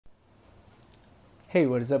Hey,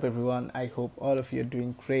 what is up everyone? I hope all of you are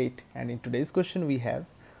doing great, and in today's question we have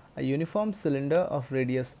a uniform cylinder of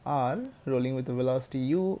radius r rolling with a velocity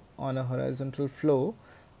u on a horizontal flow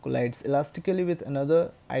collides elastically with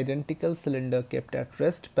another identical cylinder kept at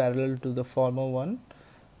rest parallel to the former one.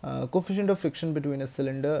 Coefficient of friction between a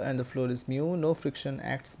cylinder and the floor is mu. No friction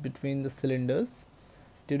acts between the cylinders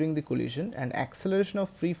during the collision, and acceleration of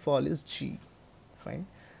free fall is g. Fine.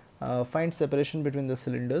 Find separation between the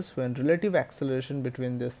cylinders when relative acceleration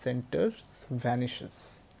between their centers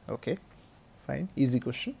vanishes. Okay, fine, easy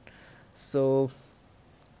question. So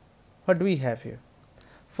what do we have here?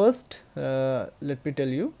 First, let me tell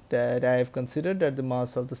you that I have considered that the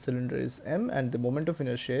mass of the cylinder is m and the moment of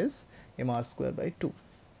inertia is mr square by 2.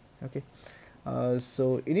 Okay,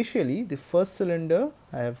 so initially the first cylinder,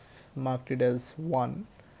 I have marked it as 1,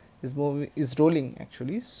 is rolling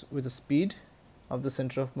actually with a speed of the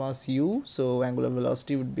center of mass u, so angular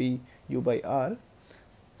velocity would be u by r.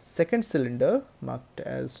 Second cylinder, marked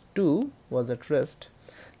as 2, was at rest.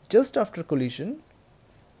 Just after collision,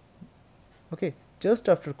 okay, just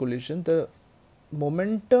after collision, the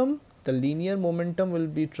momentum, the linear momentum will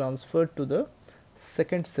be transferred to the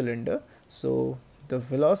second cylinder. So the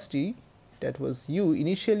velocity that was u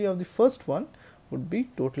initially of the first one would be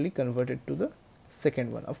totally converted to the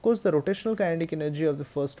second one. Of course, the rotational kinetic energy of the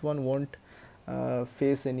first one won't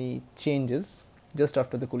face any changes just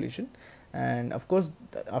after the collision, and of course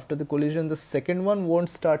after the collision the second one won't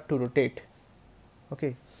start to rotate.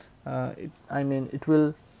 Okay, it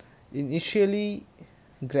will initially,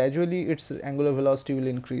 gradually its angular velocity will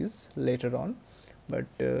increase later on, but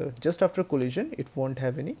just after collision it won't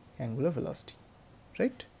have any angular velocity,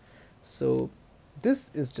 right? So this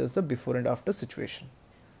is just the before and after situation.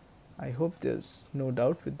 I hope there's no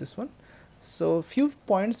doubt with this one. So few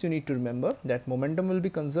points you need to remember: that momentum will be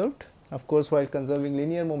conserved. Of course, while conserving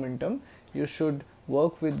linear momentum, you should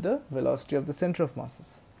work with the velocity of the center of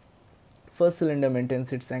masses. First cylinder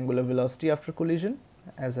maintains its angular velocity after collision,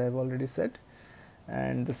 as I have already said,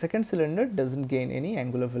 and the second cylinder doesn't gain any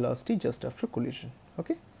angular velocity just after collision.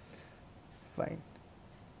 Okay, fine.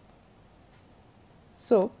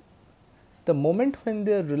 So the moment when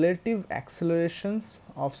the relative accelerations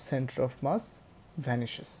of center of mass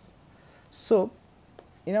vanishes. So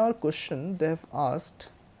in our question they have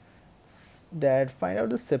asked that find out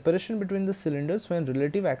the separation between the cylinders when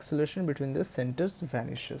relative acceleration between the centers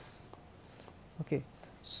vanishes. Okay,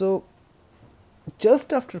 so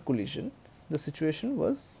just after collision the situation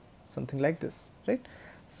was something like this, right?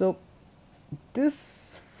 So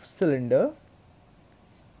this cylinder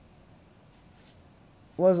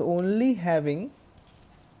was only having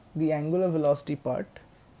the angular velocity part,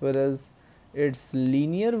 whereas its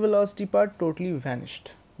linear velocity part totally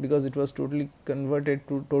vanished because it was totally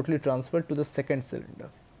transferred to the second cylinder.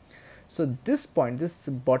 So this point, this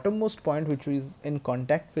bottommost point which is in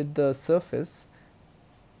contact with the surface,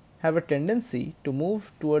 have a tendency to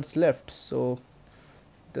move towards left. So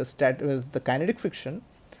the kinetic friction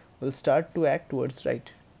will start to act towards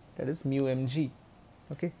right, that is mu mg.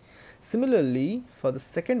 Okay, similarly for the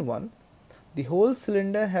second one, the whole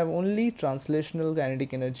cylinder have only translational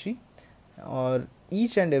kinetic energy, or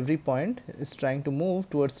each and every point is trying to move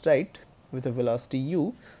towards right with a velocity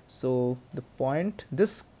u. So the point,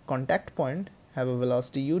 this contact point, have a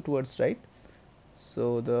velocity u towards right,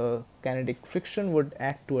 so the kinetic friction would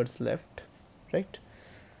act towards left, right?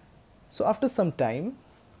 So after some time,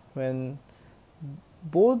 when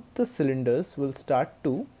both the cylinders will start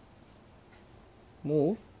to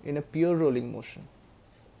move in a pure rolling motion,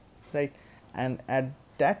 right, and at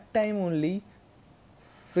that time only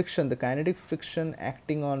friction, the kinetic friction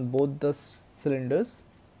acting on both the cylinders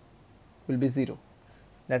will be 0.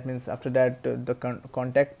 That means after that the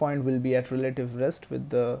contact point will be at relative rest with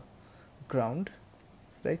the ground,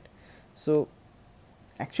 right? So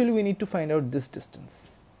actually we need to find out this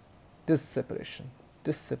distance, this separation.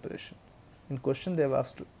 In question they have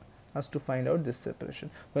asked us to find out this separation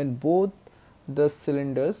when both the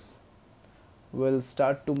cylinders will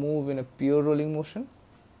start to move in a pure rolling motion,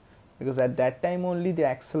 because at that time only the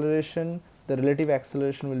acceleration, the relative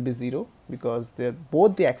acceleration will be 0, because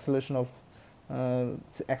both the acceleration of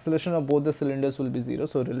both the cylinders will be 0,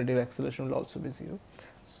 so relative acceleration will also be 0.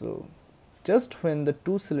 So just when the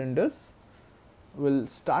two cylinders will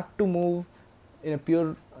start to move in a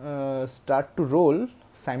pure start to roll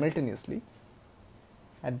simultaneously,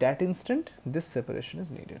 at that instant this separation is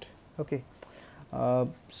needed. Okay,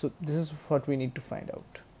 so this is what we need to find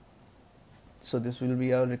out. So this will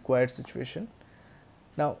be our required situation.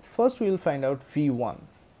 Now first we will find out V1.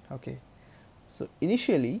 Okay, so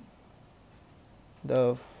initially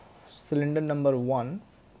the cylinder number 1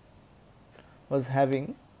 was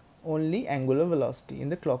having only angular velocity in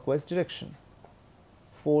the clockwise direction.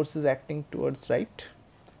 Force is acting towards right.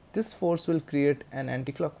 This force will create an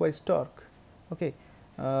anti-clockwise torque. Okay.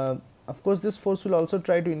 Of course, this force will also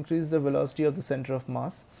try to increase the velocity of the center of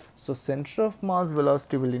mass. So center of mass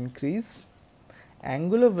velocity will increase,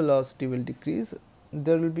 angular velocity will decrease.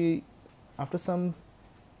 There will be, after some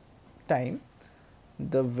time,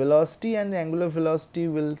 the velocity and the angular velocity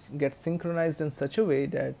will get synchronized in such a way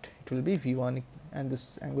that it will be v1, and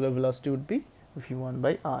this angular velocity would be v1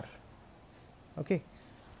 by r. Okay.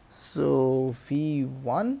 So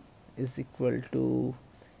v1 is equal to,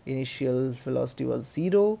 initial velocity was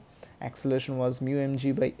 0, acceleration was mu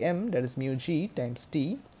mg by m, that is mu g times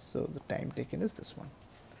t. So the time taken is this one.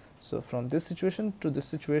 So from this situation to this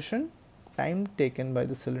situation, time taken by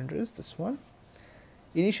the cylinder is this one.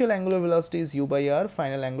 Initial angular velocity is u by r,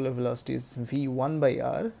 final angular velocity is v1 by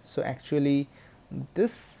r. So actually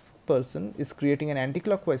this person is creating an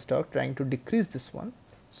anti-clockwise torque, trying to decrease this one.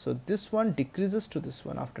 So this one decreases to this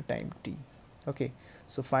one after time t. Okay.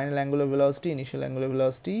 So final angular velocity, initial angular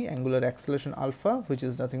velocity, angular acceleration alpha, which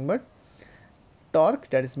is nothing but torque,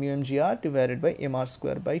 that is mu mgr divided by mr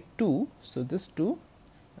square by 2. So this 2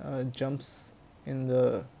 jumps in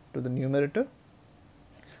to the numerator.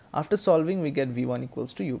 After solving, we get v1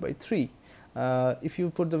 equals to u by 3. If you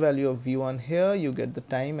put the value of v1 here, you get the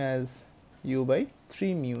time as u by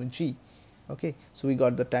 3 mu g. Okay. So we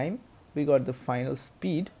got the time, we got the final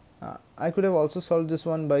speed. I could have also solved this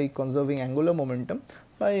one by conserving angular momentum,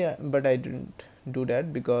 but I didn't do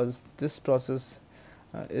that because this process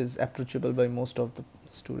is approachable by most of the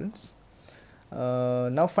students.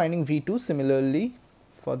 Now finding v2, similarly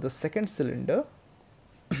for the second cylinder.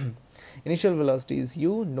 Initial velocity is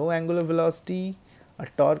u, no angular velocity,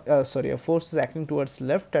 a force is acting towards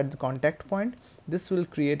left at the contact point. This will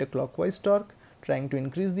create a clockwise torque, trying to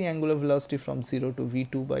increase the angular velocity from 0 to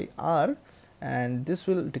v2 by r, and this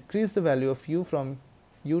will decrease the value of u from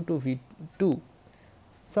u to v2.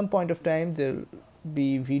 Some point of time there will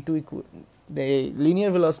be v2 equal, the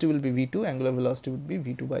linear velocity will be v2, angular velocity would be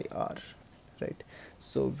v2 by r, right.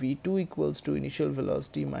 So v2 equals to initial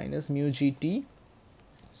velocity minus mu gt.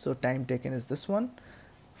 So time taken is this one.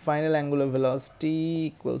 Final angular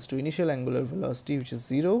velocity equals to initial angular velocity, which is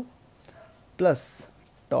 0, plus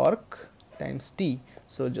torque times t.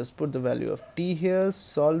 So just put the value of t here,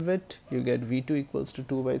 solve it, you get v2 equals to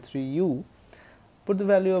 2 by 3 u. Put the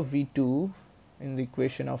value of v2 in the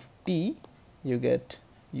equation of t, you get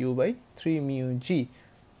u by 3 mu g,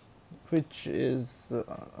 which is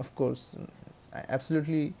of course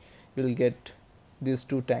absolutely you will get these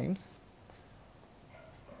two times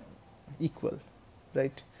equal,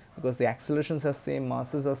 right, because the accelerations are same,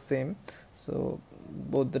 masses are same, so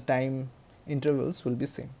both the time intervals will be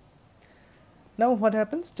same. Now what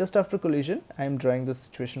happens just after collision? I am drawing this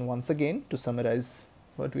situation once again to summarize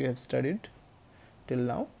what we have studied till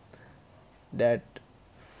now. That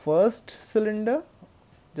first cylinder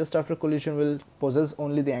just after collision will possess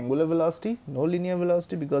only the angular velocity, no linear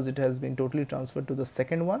velocity, because it has been totally transferred to the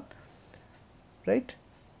second one, right.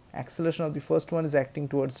 Acceleration of the first one is acting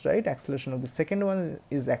towards right, acceleration of the second one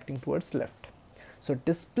is acting towards left. So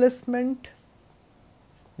displacement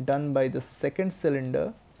done by the second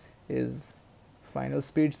cylinder is final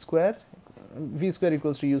speed square, v square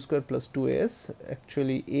equals to u square plus 2as.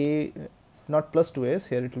 Actually a, not plus 2as,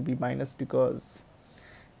 here it will be minus because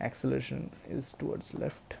acceleration is towards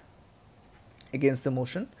left against the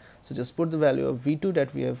motion. So just put the value of v2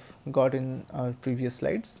 that we have got in our previous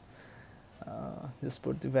slides. Just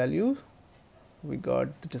put the value, we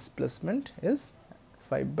got the displacement is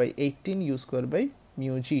 5 by 18 u square by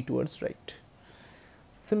mu g towards right.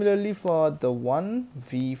 Similarly for the one,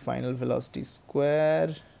 v final velocity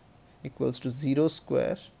square equals to 0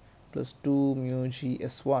 square plus 2 mu g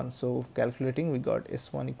s1. So calculating, we got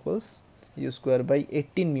s1 equals u square by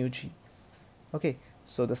 18 mu g. Okay,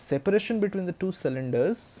 so the separation between the two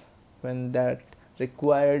cylinders when that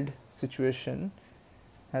required situation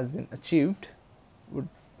has been achieved would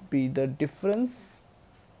be the difference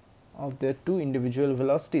of their two individual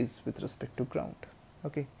velocities with respect to ground.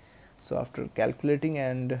 Okay, so after calculating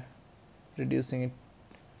and reducing it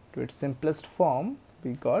to its simplest form,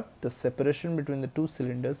 we got the separation between the two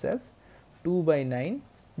cylinders as 2 by 9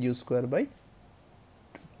 u square by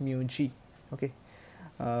mu g. Okay,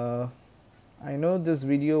 I know this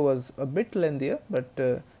video was a bit lengthier,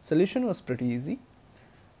 but solution was pretty easy.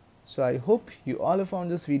 So I hope you all have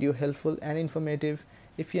found this video helpful and informative.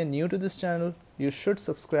 If you are new to this channel, you should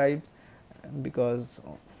subscribe, because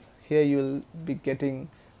here you will be getting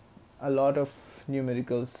a lot of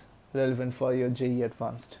numericals relevant for your JEE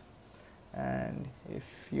Advanced. and if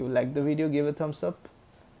you like the video, give a thumbs up,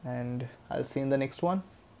 and I'll see you in the next one.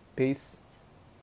 Peace.